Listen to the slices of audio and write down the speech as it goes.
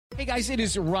Hey guys, it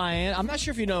is Ryan. I'm not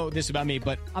sure if you know this about me,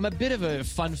 but I'm a bit of a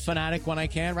fun fanatic when I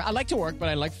can. I like to work, but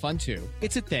I like fun too.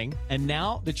 It's a thing. And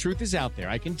now the truth is out there.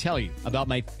 I can tell you about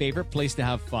my favorite place to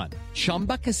have fun.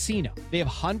 Chumba Casino. They have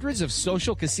hundreds of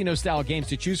social casino style games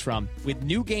to choose from with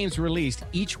new games released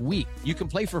each week. You can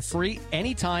play for free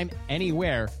anytime,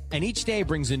 anywhere. And each day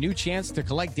brings a new chance to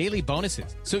collect daily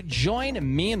bonuses. So join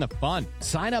me in the fun.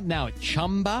 Sign up now at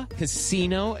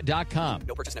ChumbaCasino.com.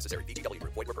 No purchase necessary. VGW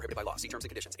Group. Void where prohibited by law. See terms and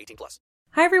conditions. 18+.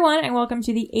 Hi, everyone, and welcome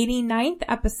to the 89th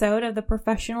episode of the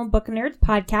Professional Book Nerds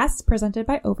podcast presented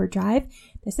by Overdrive.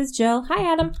 This is Jill.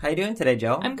 Hi, Adam. How you doing today,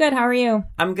 Jill? I'm good. How are you?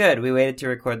 I'm good. We waited to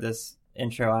record this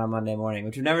intro on a Monday morning,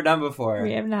 which we've never done before.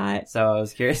 We have not. So I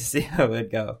was curious to see how it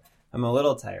would go. I'm a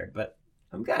little tired, but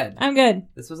I'm good. I'm good.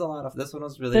 This was really fun. This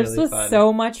was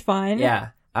so much fun. Yeah.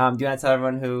 Do you want to tell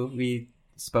everyone who we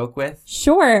spoke with?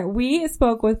 Sure. We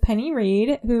spoke with Penny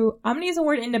Reid, who I'm going to use the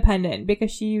word independent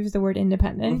because she used the word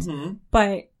independent,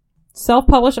 but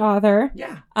self-published author.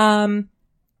 Yeah.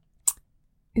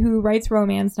 Who writes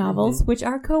romance novels, which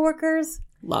our coworkers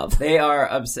love. They are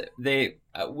upset.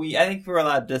 I think we're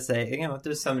allowed to say,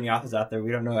 there's so many authors out there,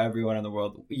 we don't know everyone in the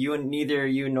world. Neither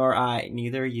you nor I,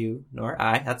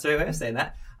 that's the right way of saying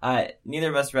that. Neither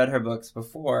of us read her books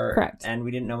before. Correct. And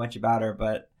we didn't know much about her,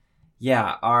 but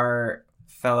yeah, our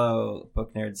fellow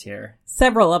book nerds here,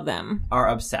 several of them, are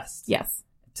obsessed. Yes.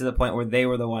 To the point where they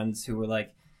were the ones who were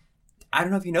like, I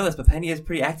don't know if you know this, but Penny is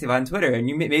pretty active on Twitter, and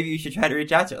maybe you should try to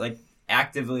reach out to her. Like,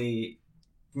 actively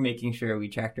making sure we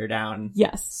tracked her down.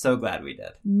 Yes. So glad we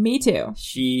did. Me too.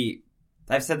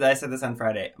 I said this on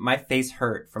Friday. My face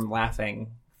hurt from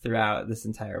laughing throughout this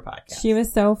entire podcast. She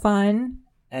was so fun.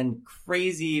 And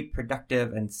crazy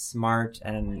productive and smart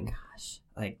and oh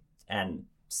my gosh. And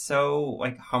so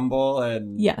humble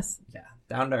and yes. Yeah.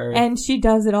 Down to earth. And she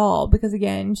does it all because,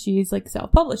 again, she's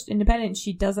self-published, independent.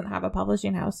 She doesn't have a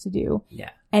publishing house to do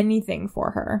anything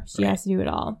for her. She has to do it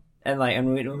all. And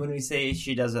when we say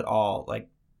she does it all,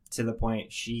 to the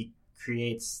point, she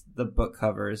creates the book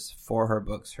covers for her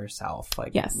books herself.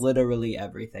 Literally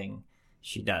everything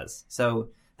she does. So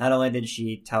not only did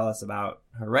she tell us about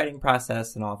her writing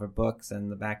process and all of her books and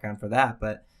the background for that,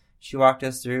 but she walked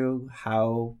us through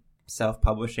how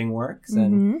self-publishing works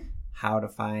and how to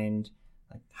find,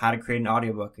 how to create an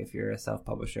audiobook if you're a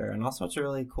self-publisher, and all sorts of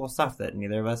really cool stuff that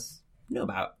neither of us knew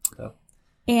about. So.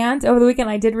 And over the weekend,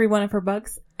 I did read one of her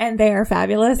books, and they are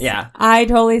fabulous. Yeah. I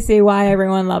totally see why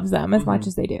everyone loves them as much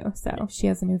as they do. So she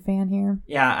has a new fan here.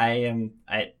 Yeah,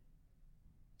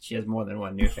 she has more than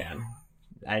one new fan.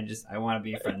 I want to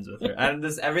be friends with her. And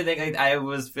everything, I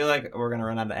feel like we're going to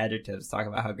run out of adjectives to talk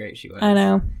about how great she was. I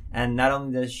know. And not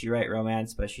only does she write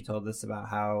romance, but she told us about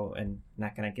how, and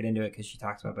not going to get into it because she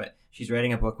talks about, but she's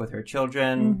writing a book with her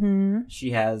children.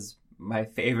 She has my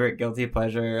favorite guilty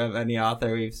pleasure of any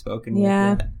author we've spoken with.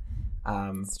 Yeah.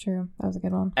 It's true. That was a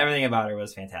good one. Everything about her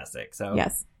was fantastic. So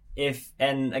yes.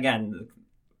 And again,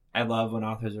 I love when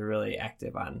authors are really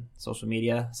active on social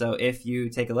media. So if you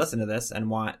take a listen to this and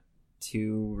want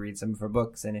to read some of her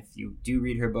books, and if you do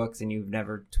read her books and you've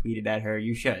never tweeted at her,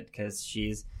 you should, because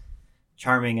she's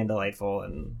charming and delightful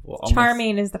and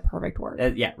charming is the perfect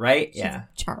word. Yeah, right? She's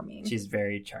charming. She's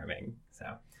very charming.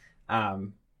 So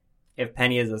if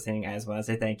Penny is listening, I just want to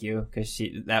say thank you, because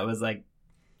she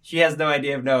has no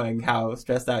idea of knowing how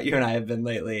stressed out you and I have been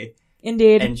lately.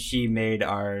 Indeed. And she made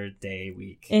our day,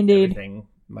 week, Indeed. everything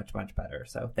much, much better.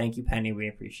 So thank you, Penny. We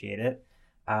appreciate it.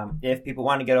 If people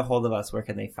want to get a hold of us, where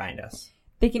can they find us?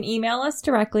 They can email us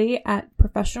directly at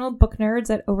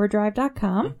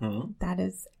professionalbooknerds@overdrive.com. That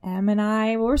is M, and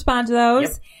I will respond to those.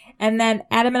 Yep. And then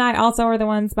Adam and I also are the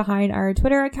ones behind our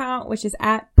Twitter account, which is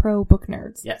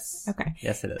 @ProBookNerds. Yes. Okay.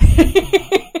 Yes, it is.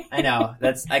 I know.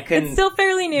 It's still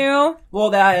fairly new.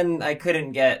 Well, and I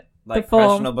couldn't get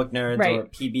Professional Book Nerds or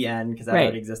PBN because that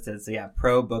already existed. So yeah,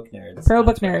 Pro Book Nerds. Pro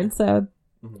Book Nerds. So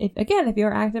if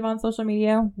you're active on social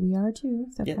media, we are too.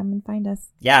 So come and find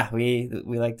us. Yeah, we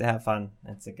like to have fun.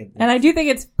 It's a good. And I do think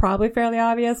it's probably fairly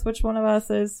obvious which one of us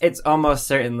is. It's almost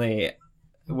certainly,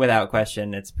 without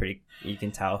question, it's pretty. You can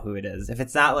tell who it is. If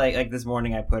it's not like this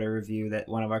morning, I put a review that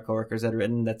one of our coworkers had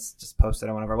written that's just posted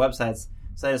on one of our websites.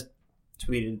 So I just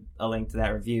tweeted a link to that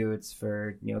review. It's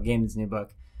for Neil Gaiman's new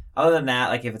book. Other than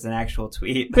that, if it's an actual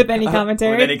tweet with any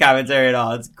commentary, at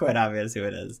all, it's quite obvious who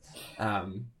it is.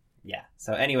 Yeah.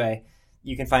 So anyway,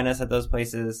 you can find us at those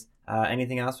places.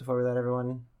 Anything else before we let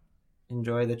everyone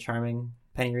enjoy the charming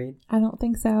Penny Reid? I don't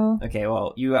think so. Okay,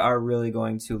 well, you are really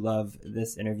going to love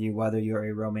this interview, whether you're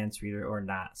a romance reader or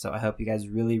not. So I hope you guys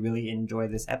really, really enjoy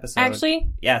this episode. Actually,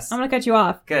 yes. I'm going to cut you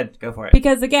off. Good, go for it.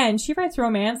 Because again, she writes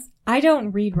romance. I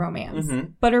don't read romance,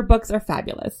 but her books are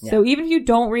fabulous. Yeah. So even if you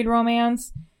don't read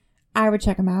romance, I would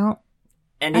check them out.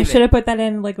 And I should have put that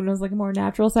in like when it was like a more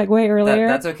natural segue earlier.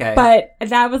 That's okay. But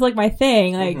that was like my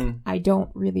thing. Like, I don't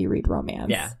really read romance.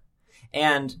 Yeah.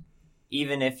 And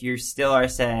even if you still are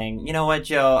saying, you know what,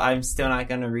 Jill, I'm still not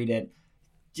going to read it,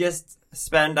 just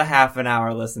spend a half an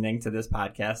hour listening to this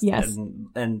podcast. Yes.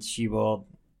 And she will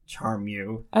charm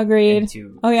you. Agreed.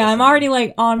 Oh yeah, I'm already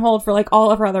like on hold for like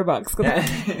all of her other books. Like,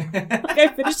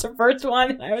 I finished the first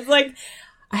one and I was like,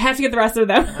 I have to get the rest of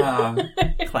them.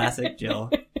 Classic Jill.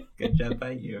 Good job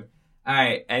by you. All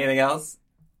right. Anything else?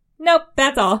 Nope.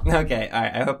 That's all. Okay. All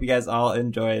right. I hope you guys all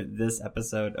enjoyed this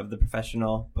episode of the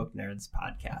Professional Book Nerds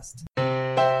podcast.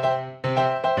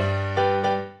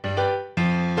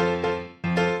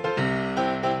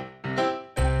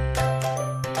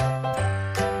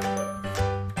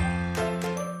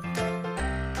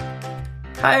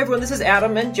 Hi everyone, this is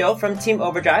Adam and Jill from Team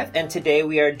Overdrive, and today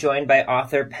we are joined by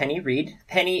author Penny Reid.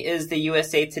 Penny is the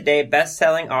USA Today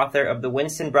best-selling author of the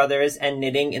Winston Brothers and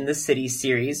Knitting in the City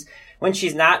series. When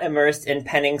she's not immersed in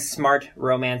penning smart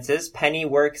romances, Penny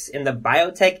works in the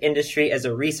biotech industry as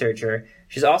a researcher.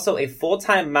 She's also a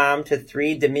full-time mom to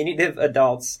 3 diminutive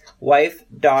adults: wife,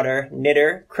 daughter,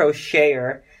 knitter,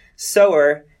 crocheter,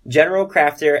 sewer, general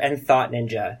crafter, and thought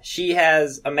ninja. She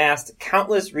has amassed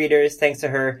countless readers thanks to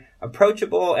her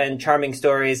approachable and charming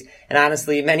stories, and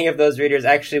honestly, many of those readers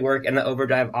actually work in the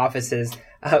Overdrive offices.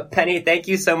 Penny, thank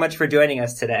you so much for joining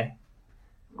us today.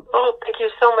 Oh, thank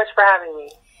you so much for having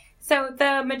me. So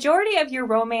the majority of your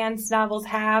romance novels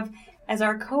have, as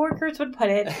our coworkers would put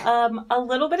it, a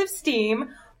little bit of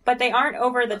steam, but they aren't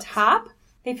over the top.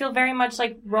 They feel very much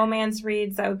like romance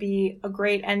reads that would be a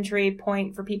great entry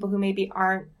point for people who maybe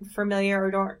aren't familiar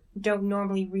or don't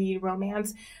normally read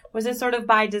romance. Was this sort of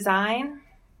by design?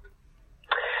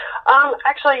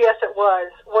 Actually, yes, it was.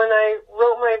 When I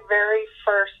wrote my very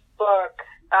first book,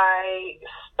 I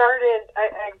wrote it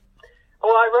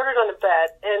on a bed,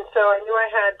 and so I knew I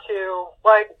had to,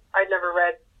 I'd never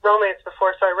read romance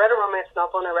before, so I read a romance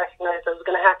novel and I recognized I was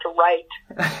going to have to write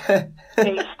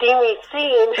a steamy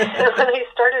scene, and when I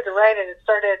started to write it, it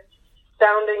started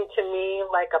sounding to me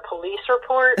like a police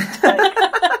report, and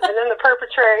then the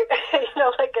perpetrator,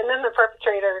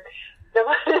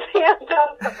 put his hands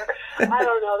down. I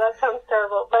don't know, that sounds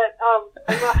terrible, but I'm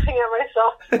laughing at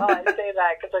myself while I say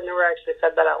that because I never actually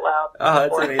said that out loud. Oh,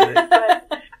 that's amazing.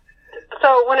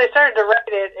 So when I started to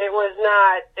write it, it was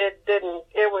not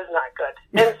good.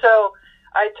 And so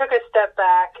I took a step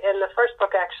back, and the first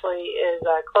book actually is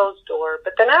Closed Door.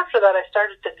 But then after that, I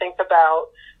started to think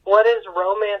about what is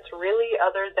romance really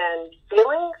other than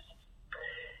feelings?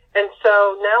 And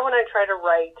so now when I try to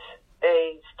write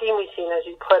a steamy scene, as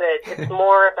you put it, it's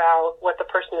more about what the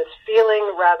person is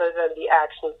feeling rather than the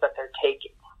actions that they're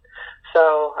taking.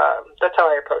 So that's how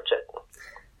I approach it.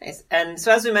 Nice. And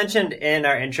so as we mentioned in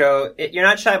our intro, you're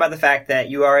not shy about the fact that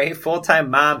you are a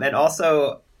full-time mom and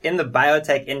also in the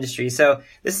biotech industry. So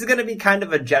this is going to be kind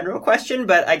of a general question,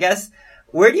 but I guess,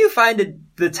 where do you find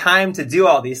the time to do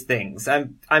all these things?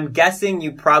 I'm guessing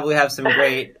you probably have some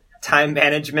great time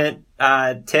management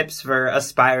tips for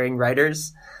aspiring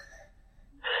writers.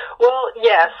 Well,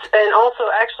 yes. And also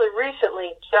actually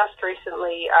just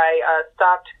recently, I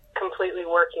stopped completely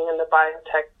working in the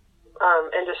biotech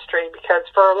industry, because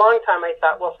for a long time I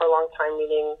thought,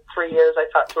 meaning 3 years, I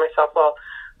thought to myself, well,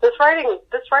 this writing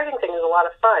thing is a lot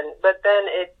of fun. But then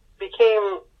it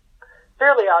became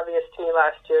fairly obvious to me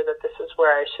last year that this is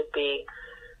where I should be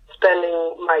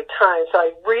spending my time. So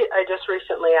I just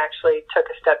recently actually took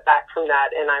a step back from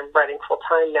that, and I'm writing full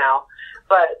time now.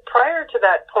 But prior to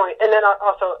that point, and then I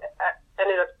also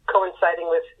ended up coinciding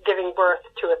with giving birth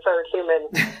to a third human,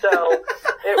 so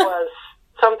it was,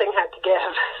 something had to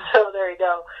give. So there you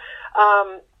go.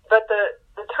 But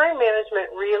the time management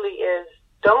really is,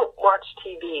 don't watch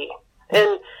TV.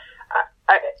 And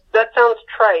that sounds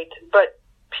trite, but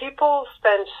people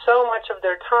spend so much of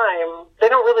their time, they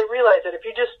don't really realize it. If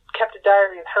you just kept a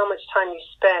diary of how much time you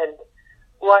spend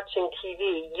watching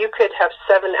TV, you could have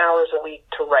 7 hours a week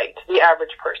to write, the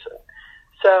average person.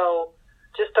 So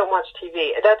just don't watch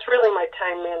TV. That's really my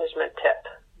time management tip.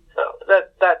 So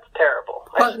that's terrible.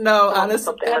 Well, no,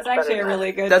 honestly, that's actually a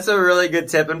really good. That's a really good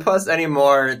tip. And plus,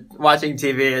 anymore, watching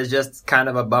TV is just kind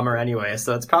of a bummer anyway.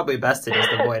 So it's probably best to just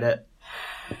avoid it.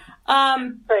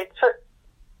 Right. So,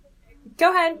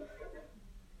 go ahead.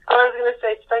 I was going to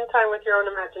say, spend time with your own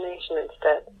imagination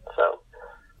instead. So.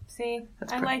 See,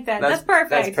 I like that. That's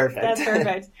perfect. That's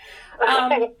perfect.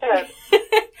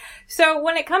 So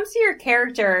when it comes to your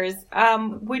characters,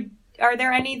 are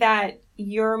there any that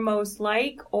you're most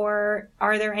like, or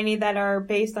are there any that are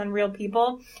based on real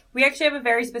people? We actually have a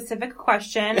very specific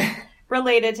question.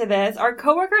 related to this. Our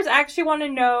coworkers actually want to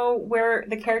know where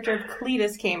the character of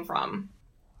Cletus came from.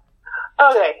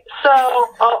 Okay, so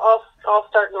I'll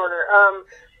start in order.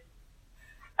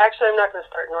 Actually, I'm not going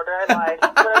to start in order. I lied.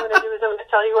 What I'm going to do is I'm going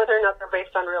to tell you whether or not they're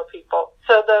based on real people.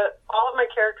 So all of my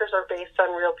characters are based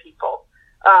on real people.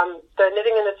 The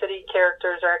Knitting in the City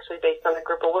characters are actually based on a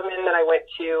group of women that I went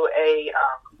to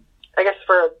I guess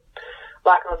for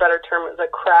lack of a better term, it was a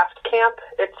craft camp.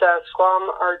 It's a Squam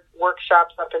art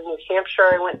workshops up in New Hampshire.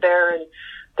 I went there, and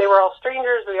they were all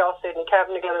strangers. We all stayed in a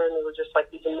cabin together, and they were just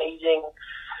like these amazing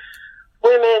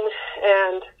women,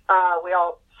 and we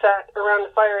all sat around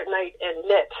the fire at night and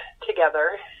knit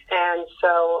together. And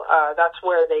so that's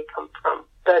where they come from.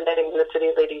 The Knitting in the City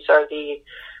ladies are the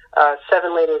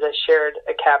 7 ladies I shared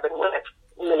a cabin with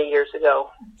many years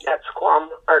ago at Squam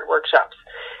art workshops.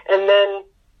 And then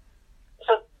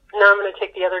now I'm going to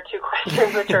take the other 2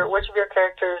 questions, which are, which of your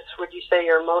characters would you say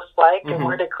you're most like, and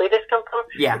where did Cletus come from?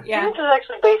 Yeah. Cletus is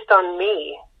actually based on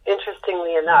me,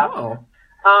 interestingly enough. Oh.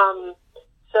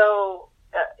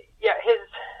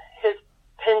 His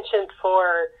penchant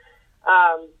for,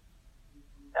 I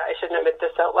shouldn't admit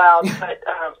this out loud, but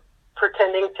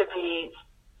pretending to be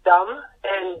dumb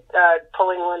and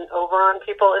pulling one over on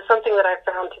people is something that I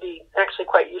found to be actually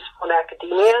quite useful in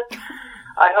academia.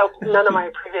 I hope none of my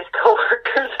previous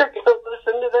coworkers are going to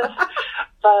listen to this.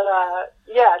 But,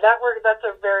 that's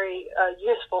a very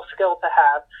useful skill to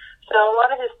have. So a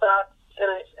lot of his thoughts,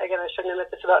 and I shouldn't admit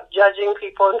this, about judging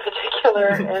people in particular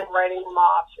and writing them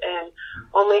off and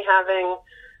only having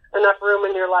enough room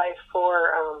in your life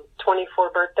for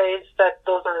 24 birthdays,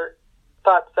 those are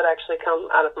thoughts that actually come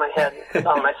out of my head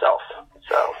about myself.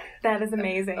 So that is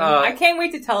amazing. I can't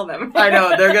wait to tell them. I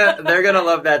know, they're gonna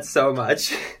love that so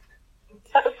much.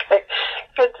 Okay,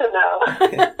 good to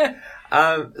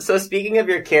know. So speaking of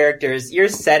your characters, your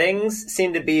settings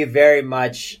seem to be very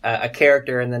much a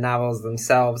character in the novels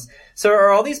themselves. So are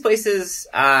all these places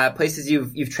places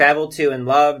you've traveled to and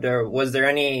loved, or was there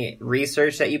any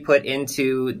research that you put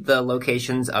into the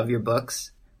locations of your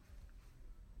books?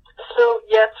 So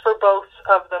yes, for both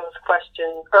of those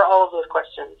questions, or all of those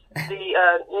questions. The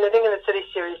Knitting in the City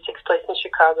series takes place in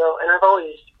Chicago, and I've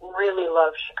always really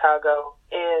loved Chicago,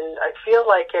 and I feel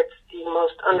like it's the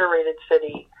most underrated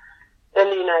city in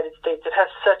the United States. It has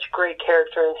such great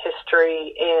character and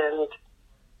history, and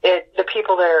the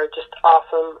people there are just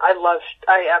awesome.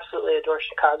 I absolutely adore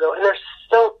Chicago, and there's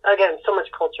so much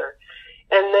culture.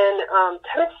 And then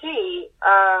Tennessee,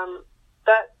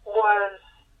 that was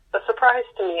a surprise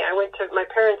to me. My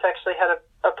parents actually had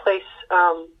a place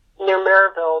near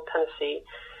Maryville, Tennessee,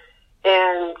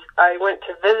 and I went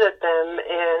to visit them,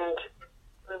 and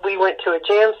we went to a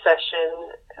jam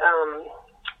session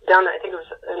down, I think it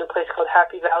was in a place called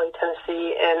Happy Valley,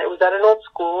 Tennessee, and it was at an old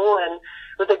school, and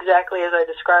it was exactly as I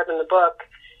described in the book,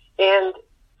 and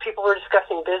people were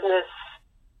discussing business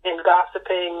and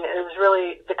gossiping, and it was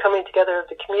really the coming together of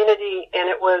the community, and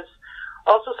it was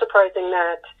also surprising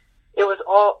that it was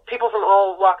all people from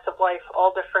all walks of life,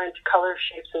 all different colors,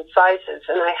 shapes, and sizes.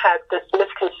 And I had this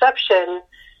misconception,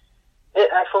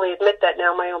 I fully admit that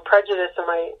now, my own prejudice in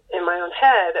my own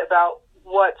head about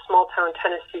what small town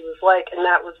Tennessee was like, and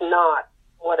that was not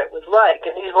what it was like.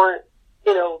 And these weren't,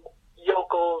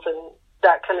 yokels and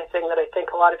that kind of thing that I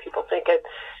think a lot of people think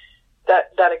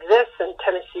that exists in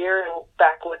Tennessee or in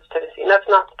backwoods Tennessee. And that's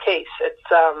not the case.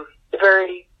 It's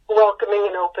very welcoming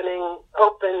and open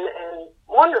and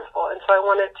wonderful. And so I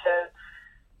wanted to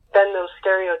bend those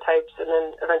stereotypes and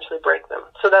then eventually break them.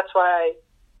 So that's why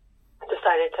I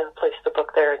decided to place the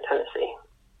book there in Tennessee.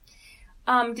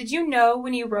 Did you know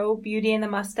when you wrote Beauty and the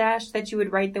Mustache that you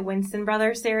would write the Winston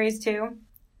Brothers series too?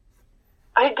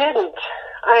 I didn't.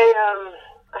 I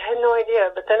had no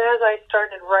idea. But then as I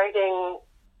started writing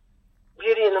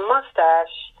Beauty and the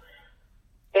Mustache,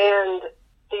 and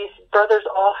these brothers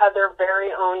all had their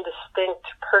very own distinct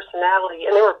personality,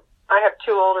 and I have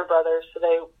 2 older brothers,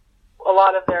 so a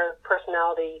lot of their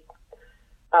personality,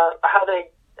 how they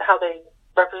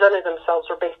represented themselves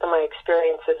were based on my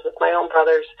experiences with my own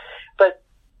brothers, but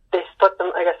they split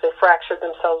them, I guess they fractured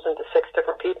themselves into 6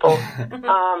 different people.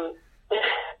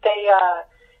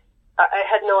 I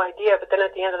had no idea, but then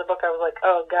at the end of the book I was like,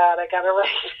 oh God, I'm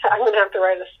going to have to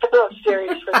write a spin-off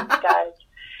series for these guys.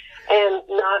 And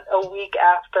not a week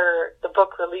after the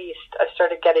book released, I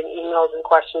started getting emails and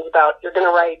questions about, you're going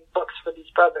to write books for these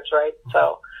brothers, right?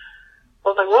 So I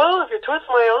was like, well, if you twist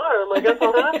my arm, I guess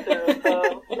I'll have to.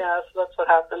 So that's what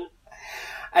happened.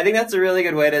 I think that's a really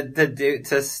good way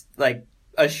to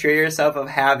assure yourself of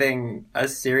having a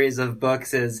series of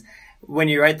books is when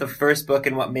you write the first book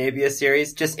in what may be a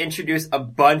series, just introduce a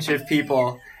bunch of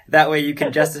people That way you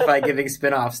can justify giving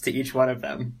spin-offs to each one of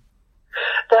them.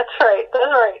 That's right.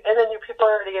 And then your people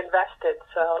are already invested,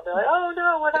 so they're like, "Oh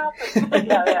no, what happened?" But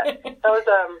yeah.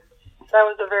 That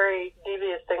was a very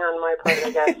devious thing on my part,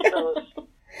 I guess. That was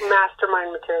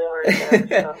mastermind material right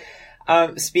there.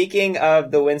 So. Speaking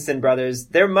of the Winston brothers,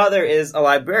 their mother is a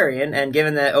librarian, and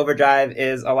given that Overdrive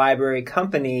is a library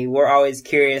company, we're always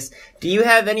curious, do you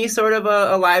have any sort of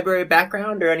a library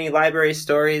background or any library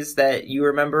stories that you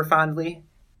remember fondly?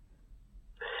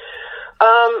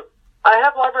 I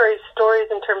have library stories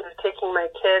in terms of taking my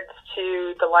kids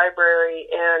to the library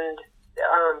and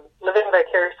living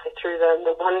vicariously through them,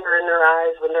 the wonder in their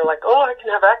eyes when they're like, "Oh, I can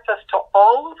have access to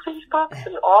all of these books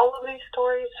and all of these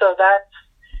stories." So that's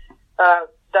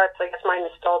I guess my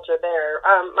nostalgia there.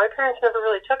 My parents never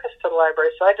really took us to the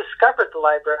library, so I discovered the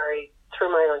library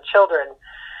through my own children.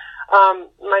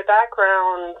 My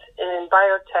background in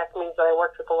biotech means that I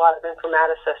worked with a lot of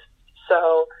informaticists,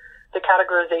 so the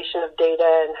categorization of data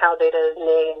and how data is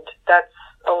named, that's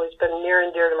always been near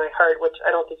and dear to my heart, which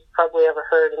I don't think you've probably ever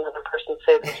heard another person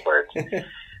say those words.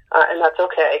 And that's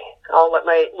okay. I'll let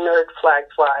my nerd flag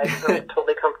fly. I'm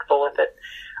totally comfortable with it.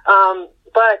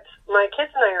 But my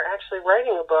kids and I are actually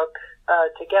writing a book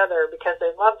together because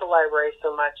they love the library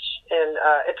so much. And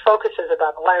it focuses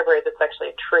about a library that's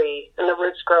actually a tree. And the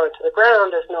roots grow into the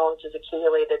ground as knowledge is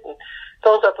accumulated and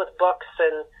fills up with books,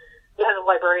 and it has a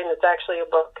librarian that's actually a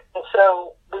book. And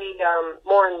so we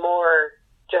more and more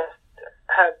just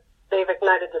they've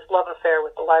ignited this love affair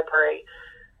with the library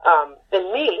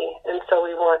in me, and so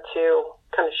we want to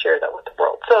kind of share that with the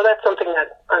world. So that's something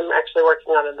that I'm actually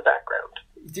working on in the background.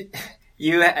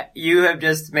 You have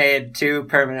just made two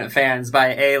permanent fans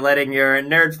by letting your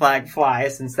nerd flag fly,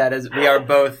 since we are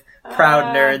both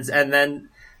proud nerds, and then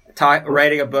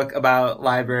writing a book about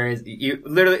libraries.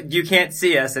 You can't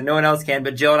see us and no one else can,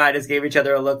 but Jill and I just gave each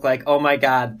other a look like, "Oh my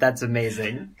God, that's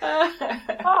amazing."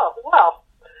 Oh, well,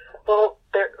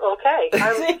 okay.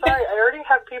 I'm sorry. I already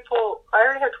have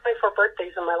 24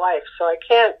 birthdays in my life, so I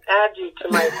can't add you to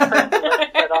my friend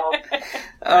list at all.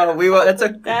 Oh, we will. That's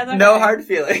okay. No hard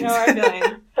feelings. No hard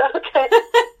feelings. Okay.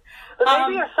 But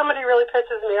maybe if somebody really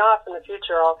pisses me off in the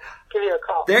future, I'll give you a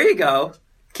call. There you go.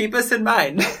 Keep us in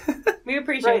mind. We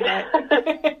appreciate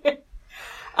that.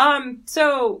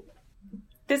 So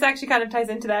this actually kind of ties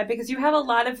into that because you have a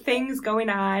lot of things going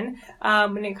on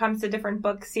when it comes to different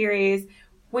book series.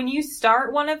 When you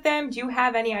start one of them, do you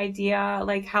have any idea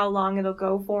like how long it'll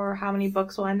go for, or how many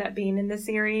books will end up being in the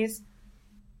series?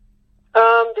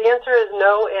 The answer is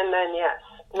no and then yes.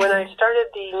 When I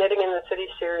started the Knitting in the City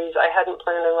series, I hadn't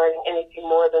planned on writing anything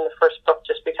more than the first book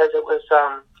just because it was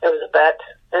a bet.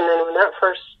 And then when that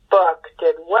first book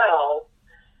did well,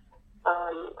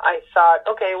 I thought,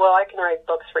 okay, well, I can write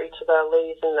books for each of the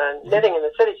ladies in the Knitting in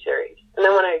the City series. And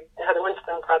then when I had the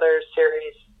Winston Brothers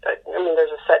series,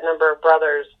 there's a set number of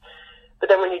brothers. But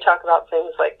then when you talk about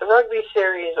things like the Rugby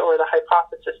series or the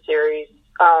Hypothesis series,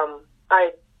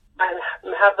 I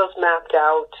have those mapped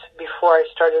out before I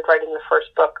started writing the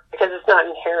first book because it's not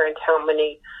inherent how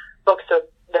many books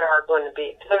there are going to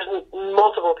be. There's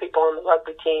multiple people on the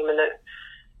rugby team, and then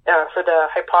for the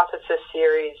Hypothesis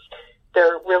series,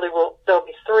 there'll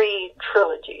be 3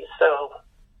 trilogies. So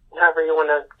however you want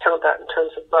to count that in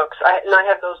terms of books, I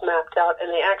have those mapped out, and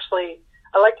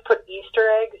I like to put Easter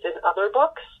eggs in other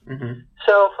books. Mm-hmm.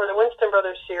 So for the Winston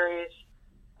Brothers series,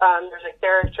 there's a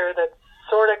character that's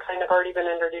sort of kind of already been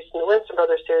introduced in the Winston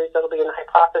Brothers series that'll be in the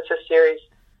Hypothesis series.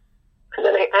 And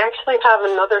then I actually have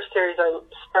another series I'm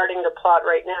starting to plot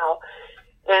right now.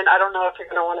 And I don't know if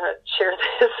you're going to want to share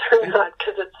this or not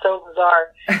because it's so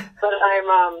bizarre. But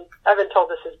I've been told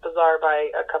this is bizarre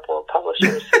by a couple of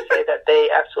publishers who say that they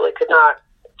absolutely could not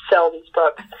sell these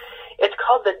books. It's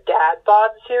called the Dad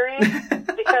Bod series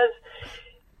because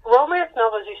romance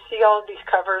novels, you see all of these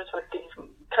covers with these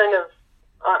kind of,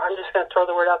 I'm just going to throw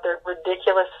the word out there,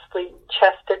 ridiculously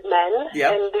chested men. Yep.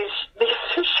 And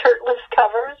these shirtless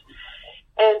covers.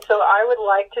 And so I would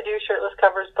like to do shirtless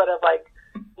covers, but of like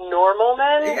normal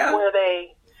men where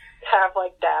they have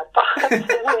like dad bods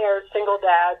and they're single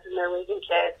dads and they're raising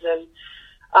kids and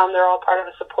they're all part of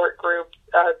a support group.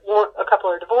 A couple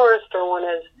are divorced or one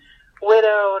is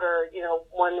widowed or,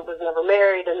 one was never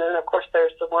married. And then of course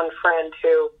there's the one friend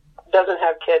who doesn't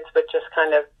have kids but just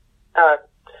kind of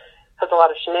has a lot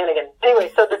of shenanigans.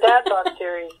 Anyway, so the Dad Bod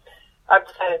series, I've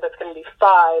decided that's going to be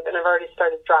 5, and I've already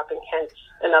started dropping hints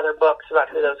in other books about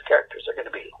who those characters are going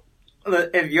to be.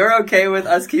 If you're okay with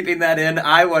us keeping that in,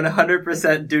 I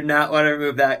 100% do not want to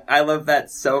remove that. I love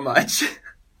that so much. Do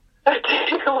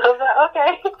you love that?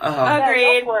 Okay. Agreed.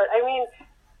 Yeah, go for it.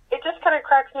 It just kind of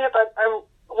cracks me up. I'm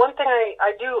one thing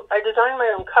I design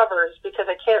my own covers because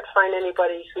I can't find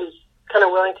anybody who's kind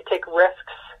of willing to take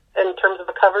risks in terms of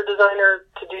a cover designer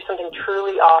to do something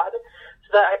truly odd.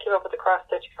 So that I came up with the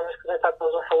cross-stitch covers because I thought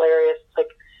those were hilarious. Like,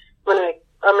 I'm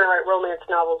gonna write romance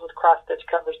novels with cross-stitch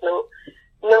covers. They're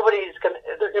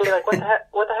gonna be like,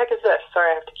 what the heck is this?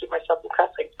 Sorry, I have to keep myself from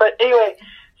cussing. But anyway,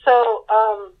 so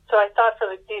I thought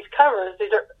for these covers,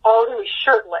 these are all gonna be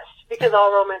shirtless because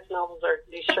all romance novels are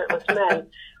these shirtless men,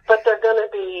 but they're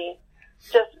gonna be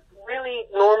just really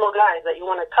normal guys that you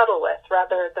want to cuddle with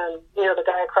rather than, the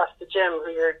guy across the gym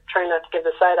who you're trying not to give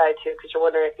the side eye to because you're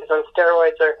wondering if he's on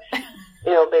steroids or,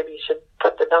 maybe you should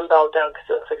put the dumbbell down because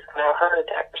it looks like he's going to have a heart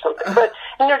attack or something. But,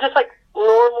 just like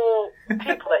normal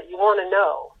people that you want to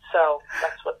know. So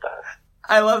that's what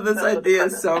I love this idea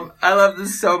I love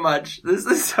this so much. This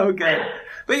is so good.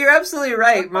 But you're absolutely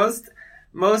right. Most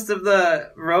of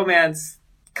the romance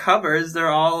covers,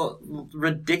 they're all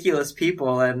ridiculous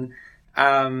people, and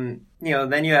then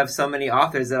you have so many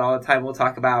authors that all the time will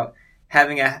talk about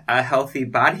having a healthy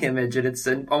body image, and it's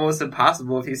almost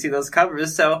impossible if you see those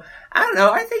covers. So I don't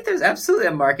know. I think there's absolutely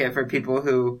a market for people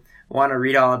who want to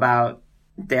read all about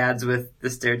dads with the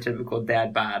stereotypical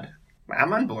dad bod.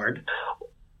 I'm on board.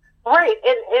 Right,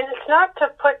 and it's not to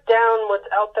put down what's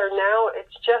out there now.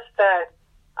 It's just that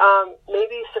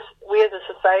maybe we as a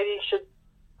society should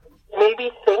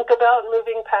maybe think about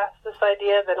moving past this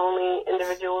idea that only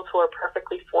individuals who are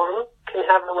perfectly formed can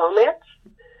have a romance,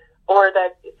 or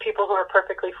that people who are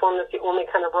perfectly formed is the only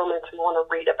kind of romance we want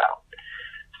to read about.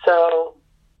 So,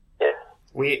 yeah.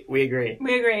 We agree.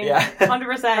 We agree. Yeah.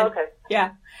 100%. Okay.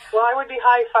 Yeah. Well, I would be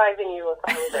high-fiving you if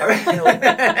I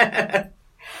were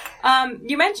there.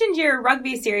 You mentioned your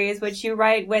rugby series, which you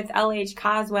write with L.H.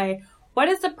 Cosway. What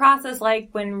is the process like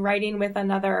when writing with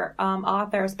another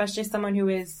author, especially someone who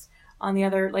is on the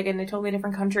other, like in a totally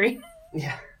different country?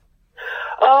 Yeah.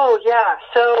 Oh, yeah.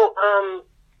 So,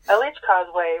 L.H.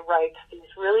 Cosway writes these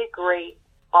really great,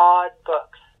 odd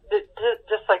books,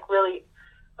 just like really,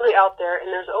 really out there, and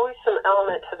there's always some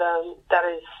element to them that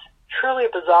is truly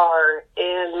bizarre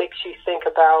and makes you think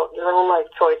about your own life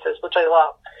choices, which I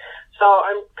love. So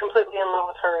I'm completely in love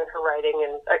with her and her writing,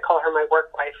 and I call her my work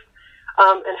wife.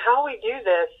 And how we do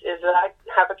this is that I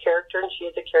have a character and she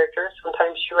is a character.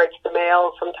 Sometimes she writes the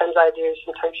male, sometimes I do.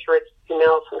 Sometimes she writes the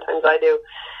female, sometimes I do.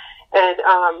 And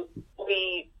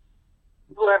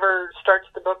whoever starts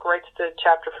the book writes the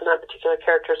chapter from that particular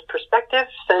character's perspective,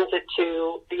 sends it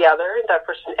to the other. That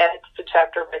person edits the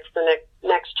chapter, writes the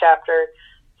next chapter,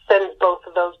 sends both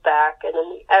of those back, and then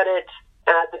we edit,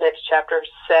 add the next chapter,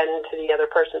 send to the other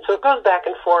person. So it goes back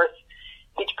and forth.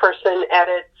 Each person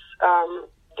edits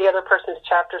the other person's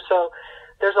chapter. So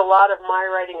there's a lot of my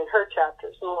writing in her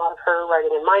chapters and a lot of her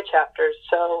writing in my chapters.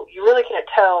 So you really can't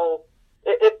tell.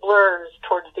 It blurs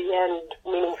towards the end,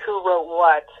 meaning who wrote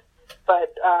what.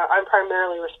 But I'm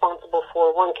primarily responsible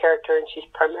for one character, and she's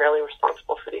primarily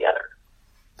responsible for the other.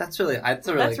 That's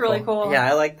really cool. Yeah,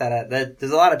 I like that.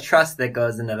 There's a lot of trust that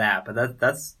goes into that, but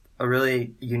that's a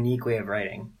really unique way of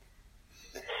writing.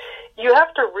 You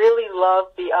have to really love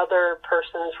the other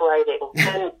person's writing,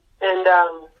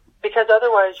 and because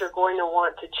otherwise you're going to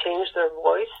want to change their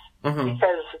voice,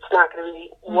 because it's not going to be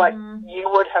what you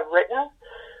would have written.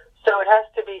 So it has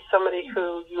to be somebody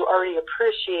who you already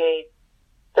appreciate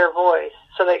their voice,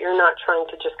 so that you're not trying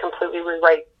to just completely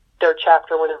rewrite their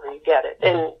chapter whenever you get it.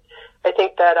 And I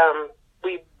think that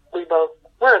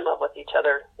we're in love with each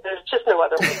other. There's just no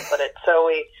other way to put it. So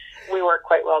we work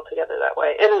quite well together that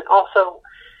way. And also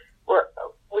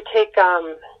we take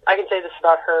I can say this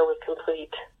about her with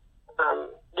complete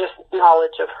just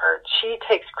knowledge of her. She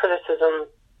takes criticism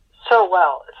so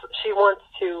well. She wants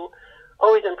to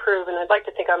always improve, and I'd like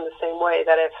to think I'm the same way,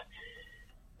 that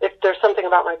if there's something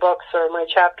about my books or my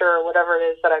chapter or whatever it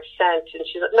is that I've sent, and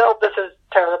she's like, no, this is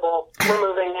terrible, we're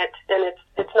moving it, and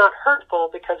it's not hurtful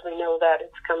because we know that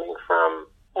it's coming from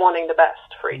wanting the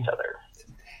best for each other.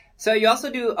 So you also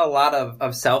do a lot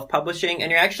of self-publishing,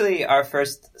 and you're actually our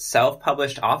first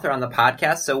self-published author on the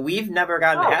podcast, so we've never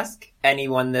gotten to ask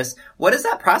anyone this. What is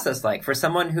that process like for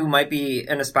someone who might be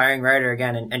an aspiring writer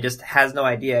again and just has no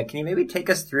idea? Can you maybe take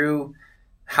us through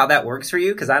how that works for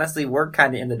you? Because honestly, we're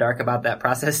kind of in the dark about that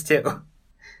process too.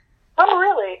 Oh,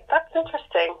 really? That's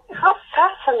interesting. How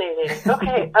fascinating.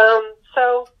 Okay,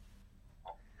 so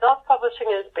self-publishing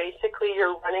is basically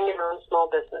you're running your own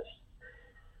small business.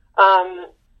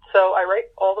 So I write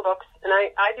all the books, and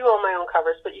I do all my own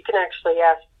covers, but you can actually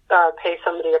pay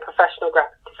somebody, a professional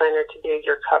graphic designer, to do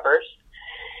your covers.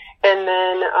 And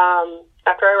then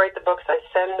after I write the books, I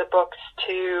send the books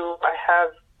to, I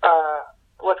have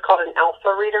what's called an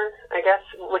alpha reader, I guess,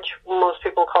 which most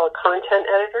people call a content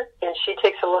editor. And she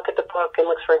takes a look at the book and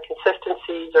looks for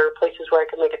inconsistencies or places where I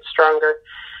can make it stronger.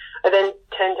 I then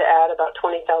tend to add about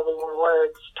 20,000 more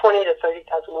words, 20 to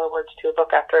 30,000 more words to a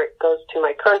book after it goes to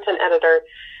my content editor.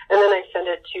 And then I send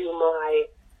it to my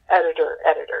editor,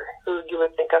 who you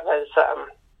would think of as,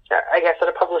 I guess, at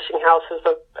a publishing house as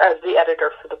the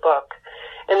editor for the book.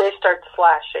 And they start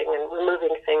slashing and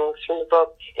removing things from the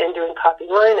book and doing copy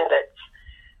line edits.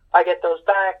 I get those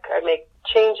back. I make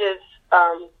changes.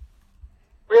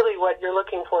 Really what you're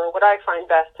looking for, what I find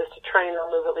best is to try and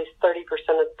remove at least 30%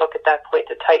 of the book at that point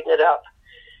to tighten it up.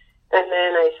 And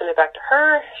then I send it back to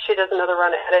her. She does another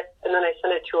run edit, and then I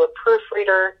send it to a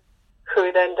proofreader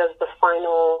who then does the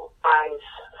final eyes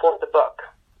for the book.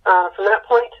 From that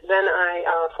point, then I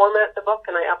format the book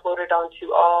and I upload it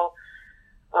onto all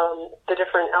the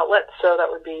different outlets. So that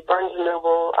would be Barnes &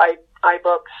 Noble,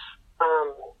 iBooks,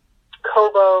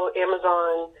 Kobo,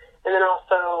 Amazon, and then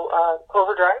also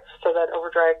Overdrive, so that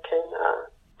Overdrive can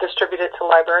distribute it to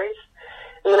libraries.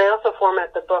 And then I also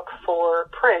format the book for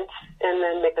print and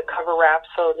then make the cover wrap,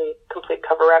 so the complete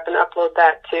cover wrap, and upload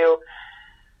that to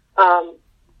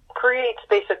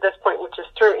CreateSpace at this point, which is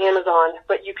through Amazon,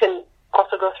 but you can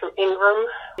also go through Ingram,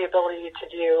 the ability to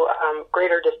do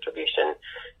greater distribution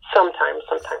sometimes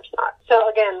not. So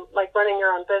again, like running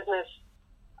your own business,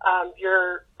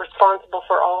 you're responsible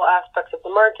for all aspects of the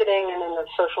marketing and in the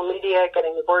social media,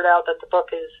 getting the word out that the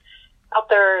book is out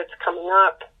there, it's coming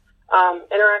up.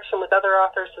 Interaction with other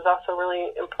authors is also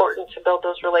really important to build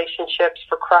those relationships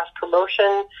for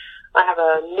cross-promotion. I have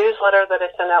a newsletter that I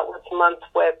send out once a month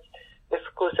with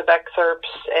exclusive excerpts,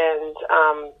 and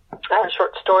I have a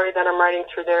short story that I'm writing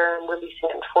through there. I'm releasing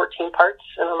it in 14 parts,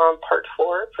 and I'm on part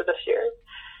 4 for this year.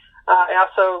 I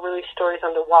also release stories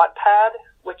onto Wattpad,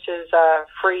 which is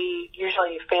free,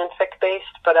 usually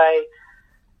fanfic-based, but I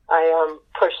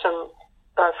push some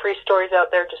free stories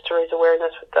out there just to raise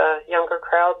awareness with the younger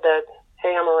crowd that,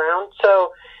 hey, I'm around.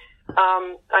 So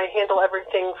I handle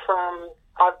everything from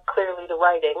clearly the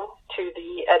writing to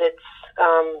the edits.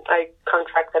 I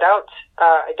contract that out.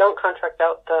 I don't contract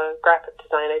out the graphic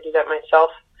design. I do that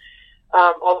myself.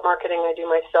 All the marketing I do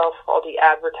myself, all the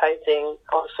advertising,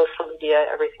 all the social media,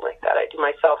 everything like that I do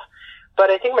myself. But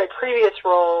I think my previous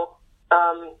role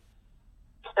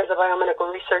as a biomedical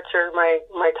researcher, my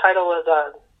title was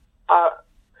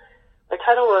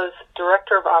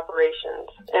Director of Operations,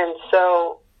 and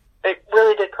so it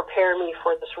really did prepare me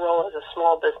for this role as a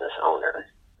small business owner.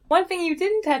 One thing you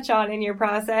didn't touch on in your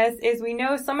process is we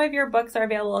know some of your books are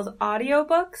available as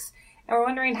audiobooks, and we're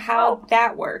wondering how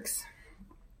that works.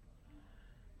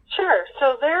 Sure.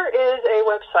 So there is a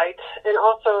website and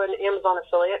also an Amazon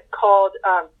affiliate called,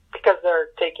 because they're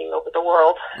taking over the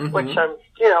world, which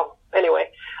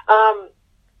anyway,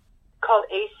 called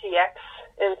ACX.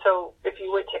 And so if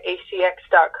you went to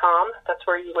acx.com, that's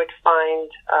where you would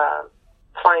find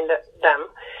them.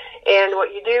 And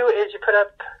what you do is you put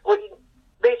up,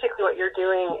 basically what you're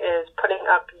doing is putting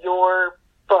up your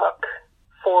book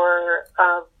for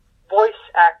voice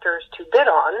actors to bid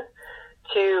on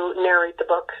to narrate the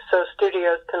book, so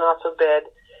studios can also bid.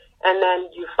 And then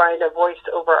you find a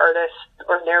voice-over artist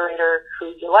or narrator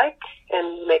who you like,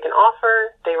 and you make an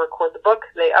offer. They record the book,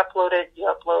 they upload it, you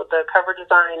upload the cover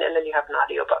design, and then you have an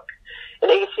audiobook.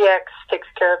 And ACX takes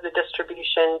care of the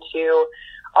distribution to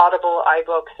Audible,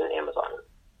 iBooks, and Amazon.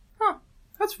 Huh.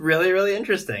 That's really, really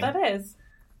interesting. That is.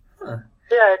 Huh.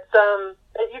 Yeah, it's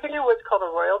you can do what's called a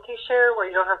royalty share, where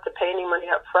you don't have to pay any money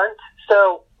up front.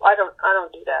 So I don't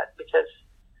do that because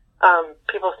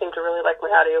people seem to really like my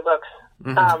audiobooks.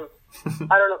 I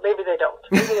don't know. Maybe they don't.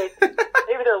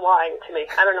 Maybe they're lying to me.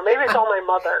 I don't know. Maybe it's all my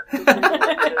mother who's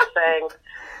saying,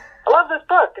 "I love this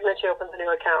book," and then she opens a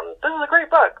new account. This is a great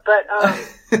book, but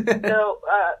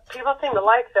people seem to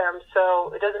like them,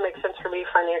 so it doesn't make sense for me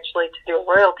financially to do a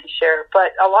royalty share.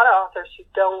 But a lot of authors who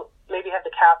don't maybe have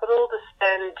the capital to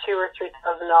spend $2,000 or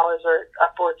 $3,000 or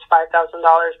upwards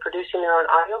 $5,000 producing their own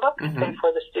audiobook to pay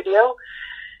for the studio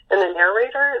and the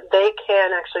narrator, they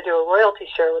can actually do a royalty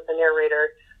share with the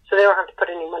narrator, so they don't have to put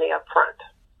any money up front.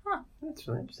 Huh, that's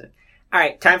really interesting. All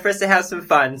right, time for us to have some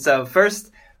fun. So first,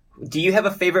 do you have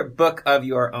a favorite book of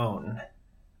your own?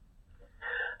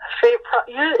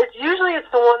 It's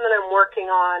the one that I'm working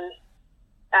on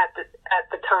at the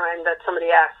time that somebody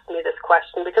asked me this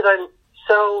question, because I'm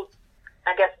so,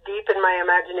 I guess, deep in my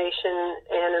imagination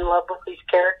and in love with these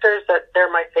characters that they're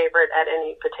my favorite at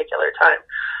any particular time.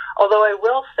 Although I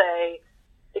will say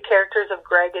the characters of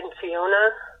Greg and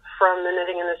Fiona from the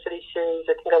Knitting in the City series,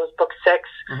 I think that was book 6,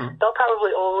 they'll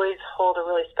probably always hold a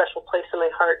really special place in my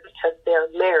heart because they're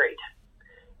married.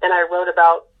 And I wrote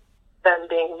about them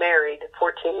being married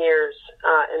 14 years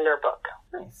in their book.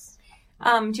 Nice.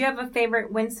 Do you have a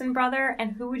favorite Winston brother,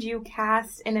 and who would you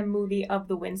cast in a movie of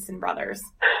the Winston brothers?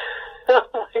 Oh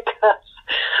my gosh.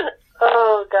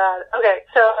 Oh God. Okay,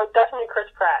 so definitely Chris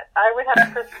Pratt. I would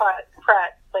have Chris Pratt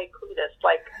play Cletus.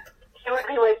 Like, he would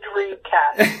be my dream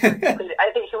cast.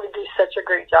 I think he would do such a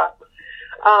great job.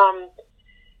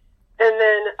 And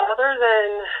then other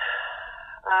than,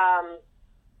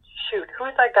 who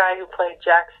was that guy who played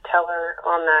Jax Teller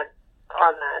on that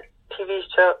TV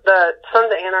show, the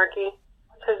Sons of Anarchy?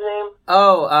 What's his name?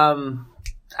 Oh,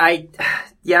 I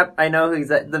know who he's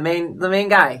the main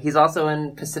guy. He's also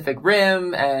in Pacific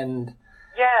Rim and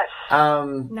yes.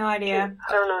 No idea.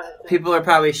 I don't know. People are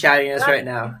probably shouting us right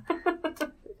now.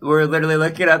 We're literally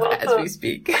looking it up as we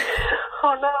speak.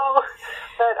 Oh no!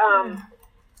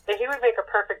 But he would make a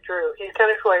perfect Drew. He's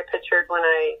kind of who I pictured when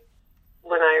I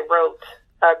wrote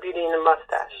Beauty and the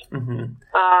Mustache. Mm-hmm.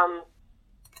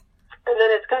 And then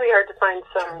it's going to be hard to find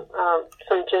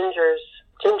some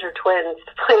ginger twins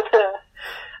to play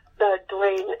the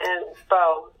Dwayne and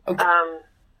Bo. Okay.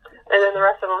 And then the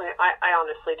rest of them, I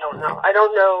honestly don't know. I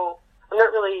don't know. I'm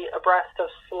not really abreast of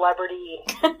celebrities.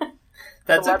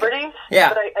 Okay. Yeah.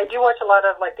 But I do watch a lot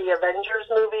of like the Avengers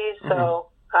movies. So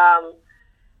I'm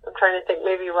trying to think,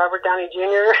 maybe Robert Downey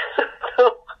Jr.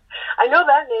 So I know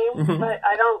that name, but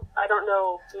I don't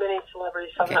know many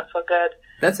celebrities. So I'm not so good.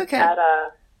 That's okay. At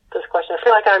this question, I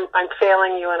feel like I'm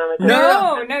failing you, and I'm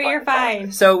No, you're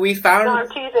fine. So we found. No, I'm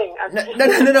teasing.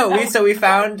 No. We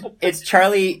found it's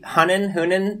Charlie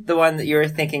Hunnam, the one that you were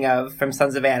thinking of from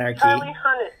Sons of Anarchy. Charlie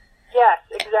Hunnam. Yes,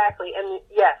 exactly, and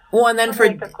yes. Well, and then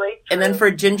for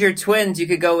ginger twins, you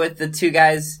could go with the two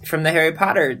guys from the Harry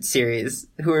Potter series,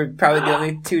 who are probably the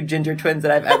only two ginger twins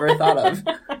that I've ever thought of.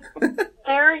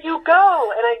 There you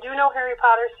go, and I do know Harry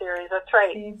Potter series. That's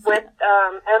right, with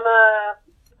Emma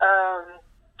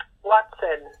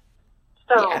Watson.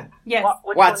 Yeah. Yes.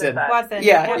 Watson. Watson.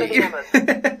 Yeah.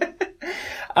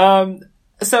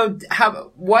 So,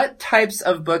 what types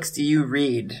of books do you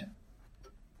read?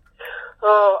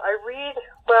 Oh, I read,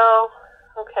 well,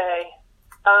 okay.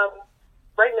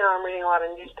 Right now I'm reading a lot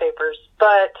of newspapers,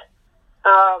 but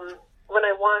when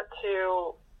I want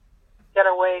to get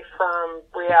away from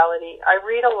reality, I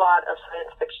read a lot of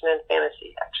science fiction and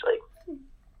fantasy, actually.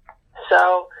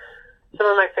 So, some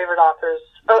of my favorite authors,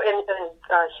 and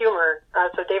humor,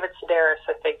 so David Sedaris,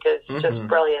 I think, is just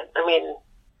brilliant. I mean,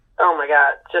 oh my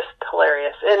God, just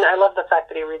hilarious. And I love the fact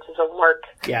that he reads his own work.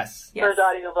 Yes. For his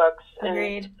audiobooks.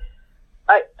 Agreed. And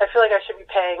I feel like I should be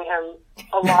paying him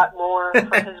a lot more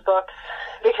for his books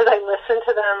because I listen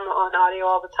to them on audio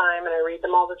all the time and I read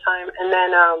them all the time. And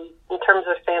then in terms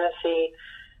of fantasy,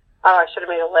 I should have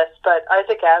made a list, but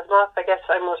Isaac Asimov, I guess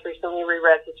I most recently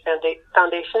reread his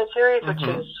Foundation series, which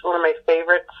is one of my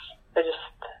favorites. I just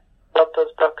love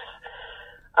those books.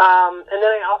 And then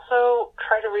I also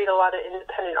try to read a lot of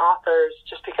independent authors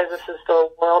just because this is the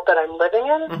world that I'm living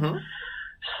in.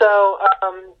 So,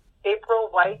 April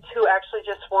White, who actually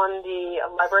just won the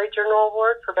Library Journal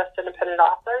Award for Best Independent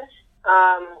Author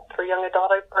for young adult,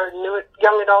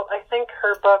 I think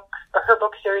her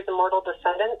book series, Immortal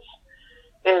Descendants,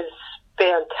 is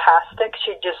fantastic.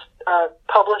 She just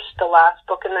published the last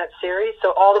book in that series,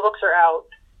 so all the books are out.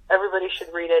 Everybody should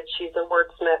read it. She's a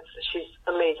wordsmith. She's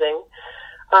amazing.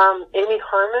 Amy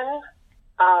Harmon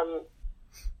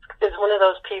is one of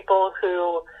those people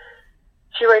who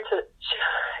she writes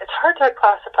it's hard to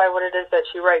classify what it is that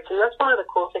she writes, and that's one of the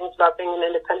cool things about being an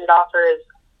independent author is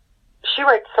she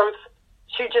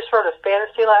just wrote a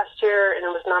fantasy last year, and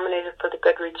it was nominated for the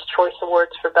Goodreads Choice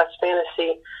Awards for Best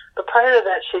Fantasy. But prior to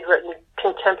that, she'd written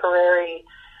contemporary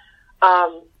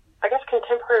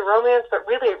romance, but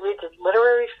really it reads as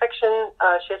literary fiction.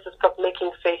 She has this book,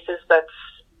 Making Faces, that's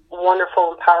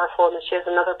wonderful and powerful, and then she has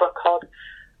another book called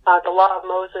The Law of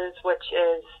Moses, which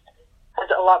has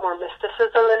a lot more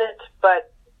mysticism in it, but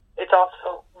it's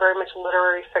also very much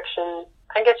literary fiction.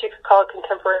 I guess you could call it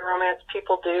contemporary romance.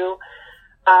 People do.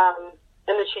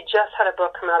 And then she just had a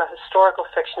book come out of historical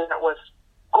fiction that was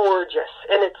gorgeous,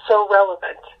 and it's so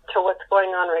relevant to what's going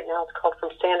on right now. It's called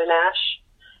From Sand and Ash,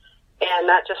 and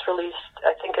that just released,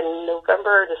 I think, in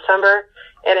November or December,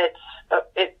 and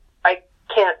I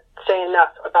can't say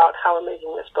enough about how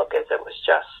amazing this book is.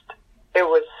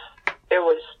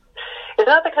 It's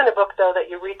not the kind of book, though, that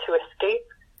you read to escape.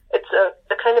 It's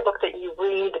the kind of book that you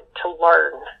read to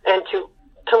learn, and to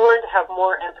learn to have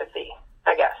more empathy,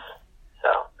 I guess.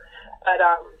 So, but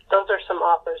those are some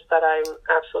authors that I'm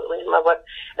absolutely in love with.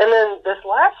 And then this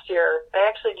last year, I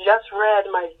actually just read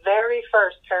my very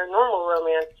first paranormal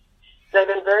romance. And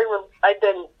I've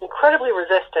been incredibly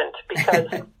resistant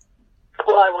because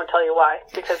Well, I won't tell you why,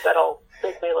 because that'll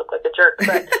make me look like a jerk.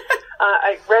 But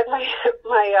I read my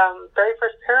very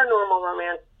first paranormal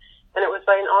romance, and it was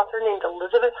by an author named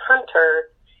Elizabeth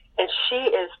Hunter, and she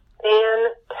is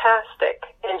fantastic,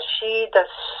 and she does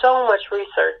so much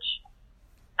research.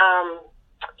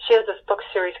 She has this book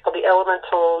series called the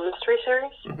Elemental Mystery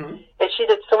Series, and she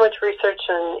did so much research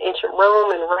in ancient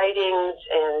Rome and writings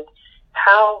and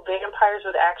how vampires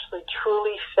would actually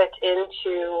truly fit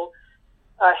into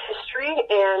history,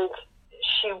 and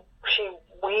she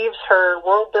weaves her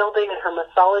world building and her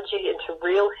mythology into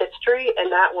real history,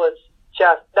 and that was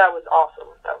awesome.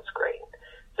 That was great.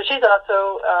 So she's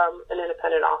also an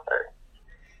independent author.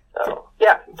 So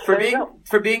yeah,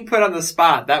 for being put on the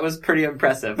spot, that was pretty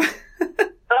impressive.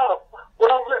 Oh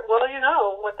well, you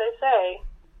know what they say.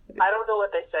 I don't know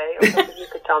what they say. I was hoping you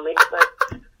could tell me, but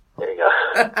there you go.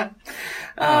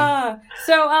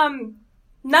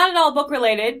 Not at all book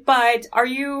related, but are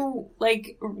you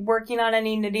like working on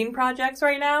any knitting projects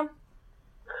right now?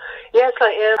 Yes, I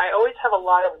am. I always have a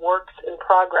lot of works in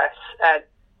progress at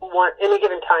any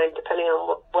given time, depending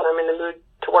on what I'm in the mood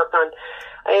to work on.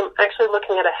 I am actually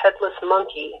looking at a headless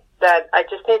monkey that I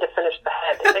just need to finish the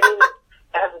head.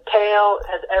 It has a tail, it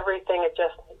has everything, it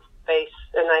just needs face,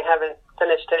 and I haven't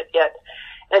finished it yet.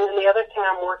 And then the other thing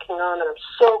I'm working on, and I'm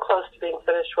so close to being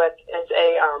finished with, is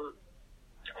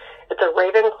it's a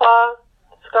Ravenclaw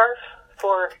scarf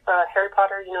for Harry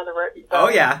Potter. You know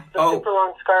the super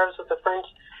long scarves with the fringe.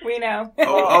 We know.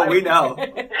 We know.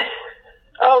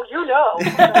 Oh, you know.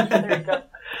 There you go.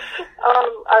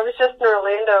 I was just in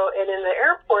Orlando, and in the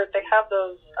airport, they have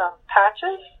those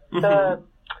patches, the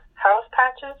house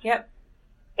patches. Yep.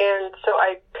 And so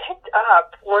I picked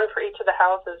up one for each of the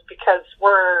houses because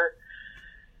we're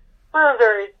a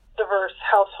very diverse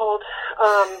household.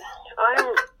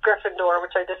 I'm Gryffindor,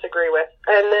 which I disagree with.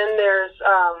 And then there's,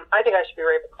 I think I should be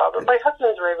Ravenclaw, but my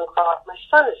husband's Ravenclaw. My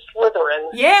son is Slytherin.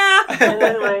 Yeah. And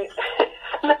then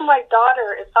my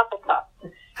daughter is Hufflepuff.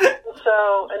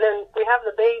 And then we have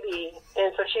the baby,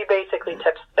 and so she basically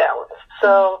tips the balance.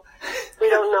 So we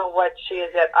don't know what she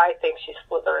is yet. I think she's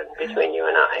Slytherin between you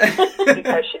and I,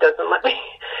 because she doesn't let me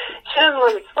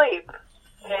sleep,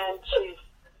 and she's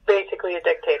basically a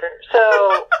dictator.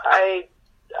 So I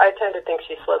tend to think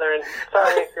she's Slytherin.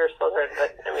 Sorry if you're Slytherin,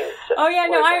 but I mean, it's just. Oh yeah,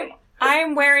 no,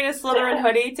 I'm wearing a Slytherin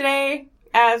hoodie today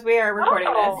as we are recording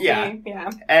this. Yeah.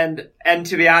 And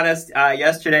to be honest,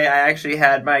 yesterday I actually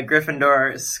had my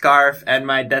Gryffindor scarf and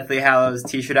my Deathly Hallows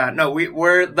t-shirt on. No,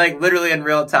 we're like literally in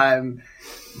real time.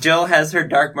 Jill has her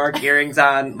Dark Mark earrings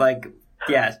on. Like,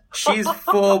 yeah, she's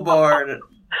full board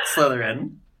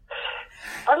Slytherin.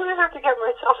 I'm gonna have to get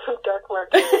myself some Dark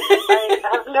Mark earrings. I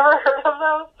have never heard of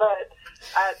those, but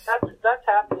that's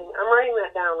happening. I'm writing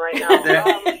that down right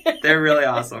now. They're really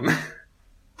awesome.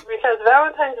 Because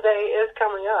Valentine's Day is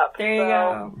coming up. There you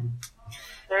go.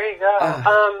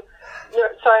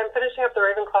 So I'm finishing up the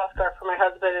Ravenclaw scarf for my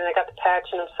husband, and I got the patch,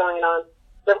 and I'm sewing it on.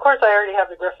 And of course, I already have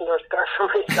the Gryffindor scarf for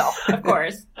myself. Of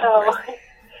course.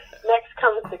 Next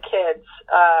comes the kids.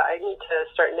 I need to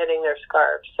start knitting their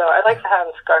scarves. So I like to have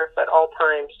a scarf at all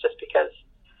times, just because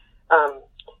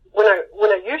when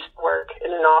I used to work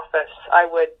in an office, I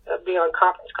would be on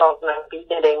conference calls, and I would be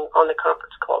knitting on the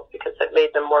conference calls because it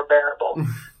made them more bearable.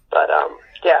 But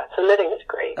so knitting is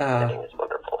great. Knitting is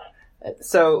wonderful.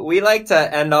 So we like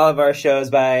to end all of our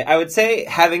shows by, I would say,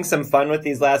 having some fun with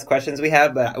these last questions we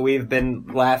have, but we've been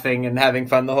laughing and having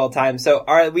fun the whole time. So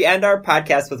we end our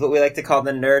podcast with what we like to call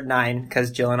the Nerd 9, because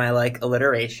Jill and I like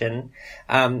alliteration.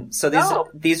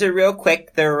 These are real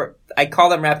quick. I call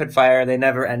them rapid fire. They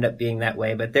never end up being that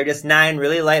way, but they're just 9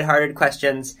 really lighthearted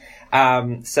questions.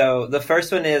 So the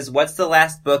first one is, what's the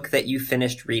last book that you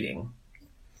finished reading?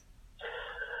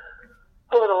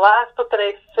 Oh, the last book that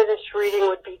I finished reading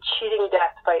would be Cheating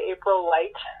Death by April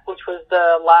Light, which was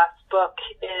the last book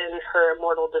in her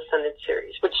Immortal Descendant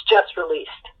series, which just released.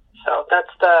 So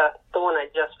that's the one I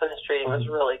just finished reading. It was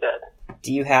really good.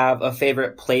 Do you have a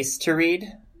favorite place to read?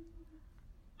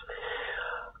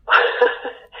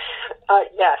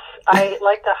 Yes. I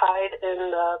like to hide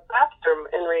in the bathroom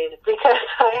and read because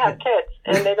I have kids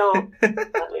and they don't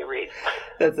let me read.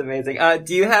 That's amazing.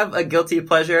 Do you have a guilty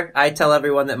pleasure? I tell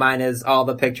everyone that mine is all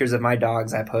the pictures of my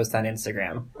dogs I post on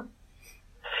Instagram.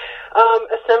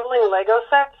 Assembling Lego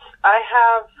sets. I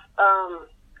have,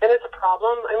 and it's a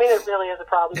problem. I mean, it really is a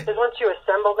problem because once you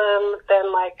assemble them, then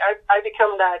I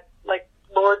become that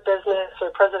Lord Business or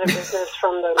President Business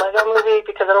from the Lego movie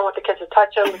because I don't want the kids to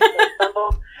touch them because they're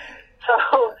assembled. So,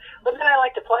 but then I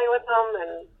like to play with them,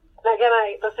 and again,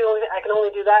 that's the only thing, I can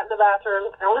only do that in the bathroom.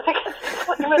 I don't think I can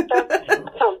play with them.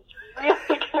 It sounds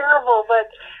really terrible, but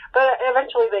But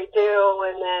eventually they do,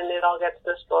 and then it all gets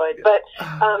destroyed. But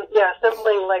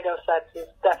assembling Lego sets is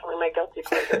definitely my guilty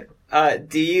pleasure.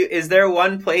 Is there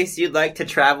one place you'd like to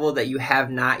travel that you have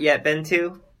not yet been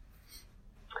to?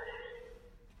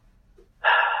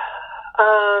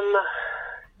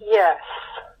 Yes.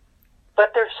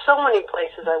 But there's so many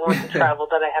places I want to travel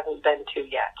that I haven't been to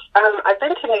yet. I've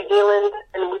been to New Zealand,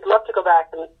 and we'd love to go back,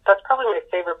 and that's probably my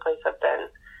favorite place I've been.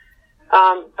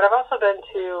 But I've also been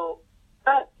to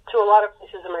a lot of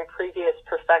places in my previous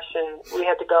profession. We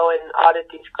had to go and audit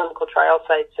these clinical trial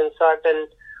sites, and so I've been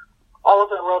all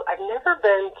over the world. I've never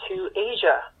been to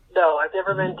Asia, though. I've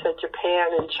never been to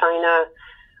Japan and China.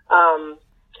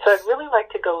 So I'd really like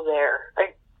to go there.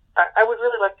 I would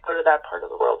really like to go to that part of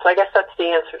the world. So I guess that's the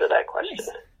answer to that question.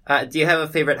 Nice. Do you have a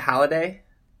favorite holiday?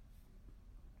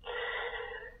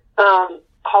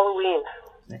 Halloween.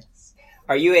 Nice.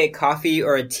 Are you a coffee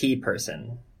or a tea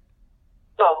person?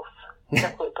 Both.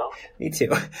 Definitely both. Me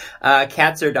too.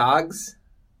 Cats or dogs?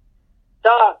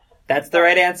 Dogs. That's the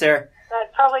right answer.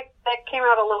 That came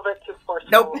out a little bit too forceful.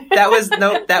 Nope,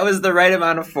 that was the right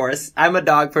amount of force. I'm a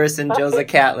dog person, Joe's a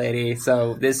cat lady,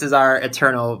 so this is our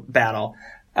eternal battle.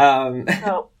 Do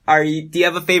you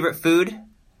have a favorite food?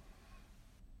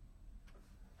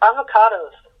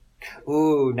 Avocados.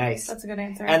 Ooh, nice. That's a good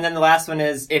answer. And then the last one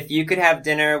is, if you could have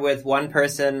dinner with one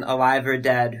person, alive or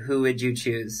dead, who would you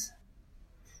choose?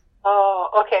 Oh,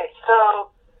 okay.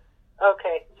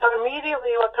 So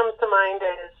immediately what comes to mind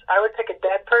is I would pick a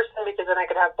dead person because then I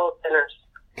could have both dinners.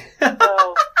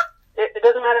 So it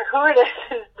doesn't matter who it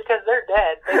is because they're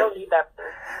dead. They don't need that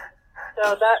person.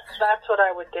 So that's what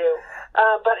I would do.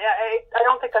 But I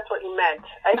don't think that's what you meant.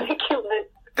 I think you meant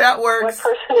that works.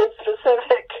 What person in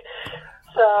specific.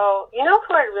 So you know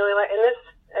who I really like,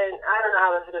 and I don't know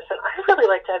how this is going to sound. I really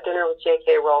like to have dinner with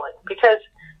J.K. Rowling because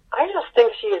I just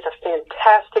think she is a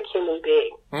fantastic human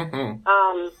being.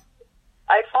 Mm-hmm.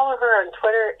 I follow her on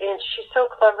Twitter, and she's so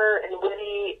clever and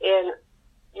witty, and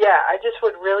I just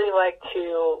would really like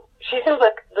to. She seems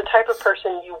like the type of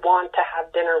person you want to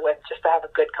have dinner with just to have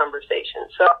a good conversation.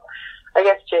 So I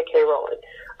guess J.K. Rowling.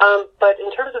 But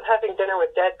in terms of having dinner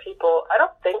with dead people, I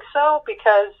don't think so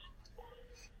because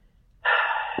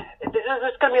this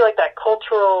is going to be like that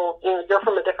cultural, you're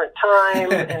from a different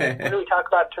time, and what do we talk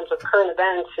about in terms of current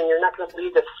events, and you're not going to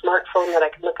leave a smartphone that I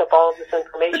can look up all of this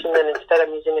information, and instead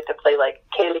I'm using it to play like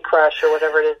Candy Crush or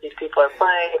whatever it is these people are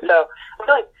playing. So I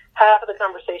feel like half of the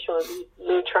conversation was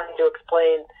me trying to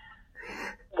explain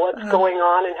what's going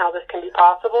on and how this can be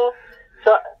possible.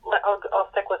 So I'll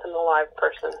stick with an alive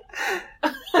person.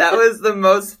 That was the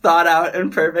most thought out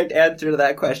and perfect answer to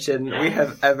that question we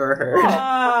have ever heard.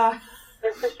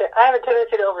 I have a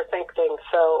tendency to overthink things,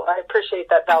 so I appreciate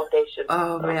that validation.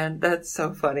 Oh man, that's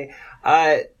so funny.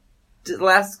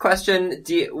 Last question: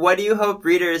 what do you hope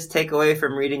readers take away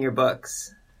from reading your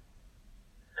books?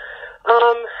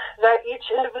 That each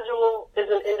individual is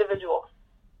an individual.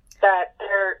 That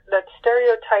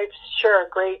stereotypes sure are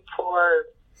great for,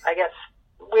 I guess,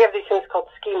 we have these things called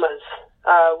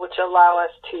schemas, which allow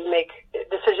us to make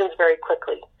decisions very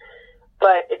quickly.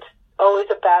 But it's always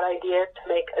a bad idea to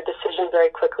make a decision very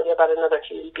quickly about another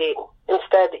human being.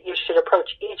 Instead, you should approach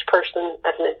each person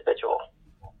as an individual.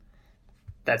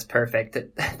 That's perfect.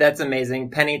 That's amazing.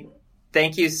 Penny,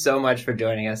 thank you so much for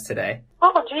joining us today.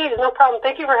 Oh, geez, no problem.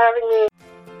 Thank you for having me.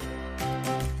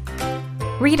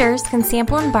 Readers can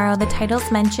sample and borrow the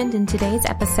titles mentioned in today's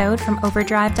episode from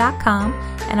Overdrive.com,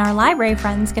 and our library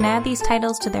friends can add these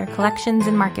titles to their collections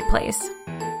and marketplace.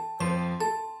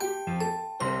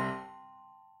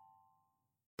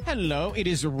 Hello, it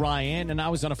is Ryan, and I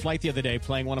was on a flight the other day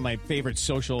playing one of my favorite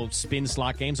social spin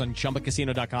slot games on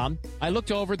ChumbaCasino.com. I looked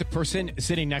over at the person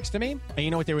sitting next to me, and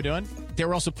you know what they were doing? They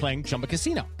were also playing Chumba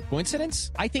Casino.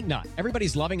 Coincidence? I think not.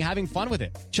 Everybody's loving having fun with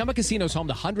it. Chumba Casino is home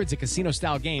to hundreds of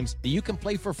casino-style games that you can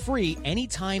play for free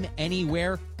anytime,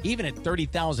 anywhere, even at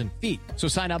 30,000 feet. So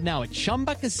sign up now at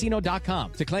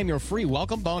ChumbaCasino.com to claim your free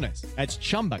welcome bonus. That's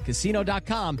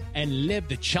ChumbaCasino.com and live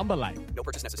the Chumba life. No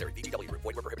purchase necessary. VGW. Void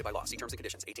where prohibited by law. See terms and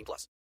conditions. 18+.